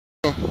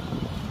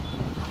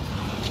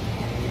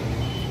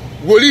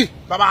Woli.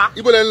 Baba.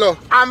 Ibo lẹ ń lọ.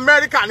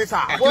 America ni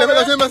sà. Kí lẹ fẹ́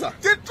lọ sí mẹ́sà?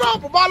 Tí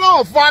Trump bá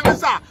lọ́wọ́ fún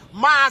Amisa,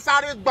 máa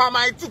sáré gba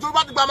my two tó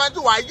bá ti gba my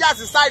two wà yá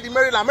sí side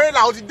Maryland.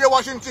 Maryland ó ti dé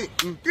Washington.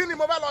 Kí ni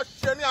mo fẹ́ lọ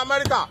ṣe ní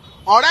America?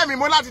 Ọ̀rẹ́ mi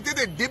mo láti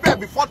tètè débẹ̀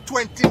before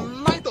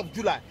 29th of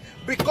July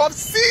because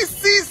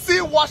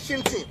CCC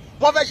Washington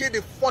wọ́n fẹ́ ṣe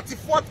the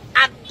 44th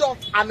adult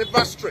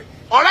anniversary.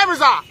 Ọ̀rẹ́ mi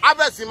sà,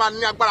 harvest máa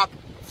ní agbára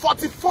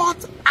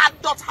 44th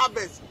adult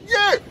harvest.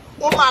 Yeah!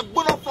 Ó máa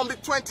gbóná from the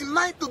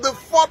 29th to the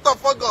 4th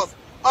of August.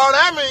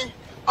 Ọ̀rẹ́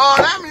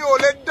mi ò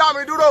lè dá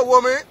mi dúró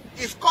wò mí.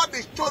 It's called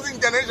the chosen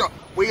generation.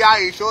 We are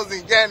a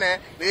chosen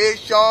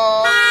generation.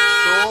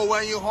 So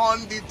when you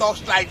on the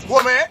torchlight, wò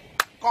mí,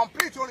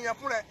 complete orin yẹn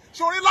fún rẹ.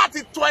 Ṣorí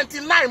láti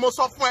 29 mo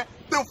sọ fún ẹ,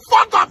 the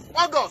 4th of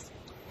August.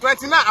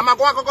 29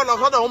 àmàgbọ́n akọ́kọ́ lọ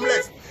sọ́dọ̀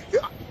homeless.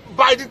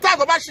 By the time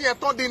bàbá ṣe yẹn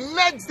tán, the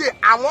next day,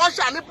 àwọn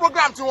ṣà ní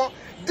program tiwọn.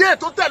 Day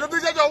tó tẹ̀lé tó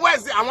jẹ́jọ́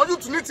Wednesday, àwọn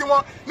youth ní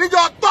tiwọn.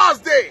 Níjọ́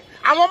Thursday,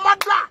 àwọn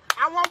mother,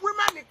 àwọn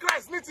women in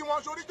Christ ní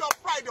tiwọn. Ṣoríjọ́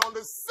Friday on the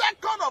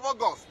 2nd of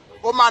August.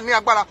 Oh man,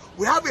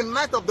 we have a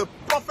night of the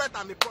prophet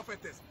and the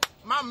prophetess.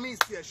 Ma miss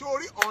here.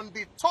 Shori on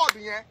the 3rd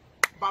yẹn.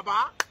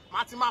 Baba,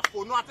 Matima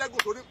Fono Atego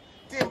Tori.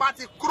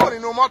 Timbati Kuro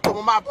in no more to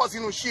my boss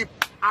in ship.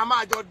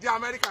 Ama the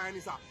America and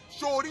Isa.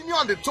 Shori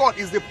on the 3rd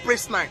is the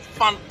praise night.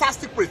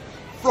 Fantastic praise.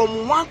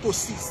 From 1 to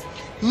 6.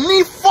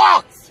 Ni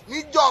 4th.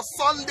 Ni just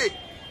Sunday.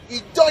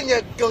 Ijo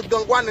ye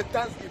gangwan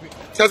Thanksgiving.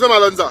 Chase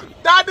Malonza.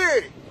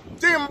 Daddy.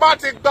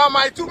 Timbati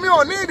Gama to me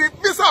on need it.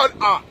 Miss out.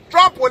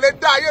 Trump will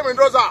let die here in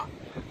Rosa.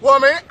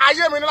 Woman, I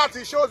am in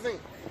láti chosen.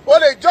 O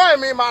lè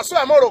join me, màá sọ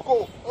ẹ̀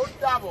Morocco. Ó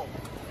dàbọ̀.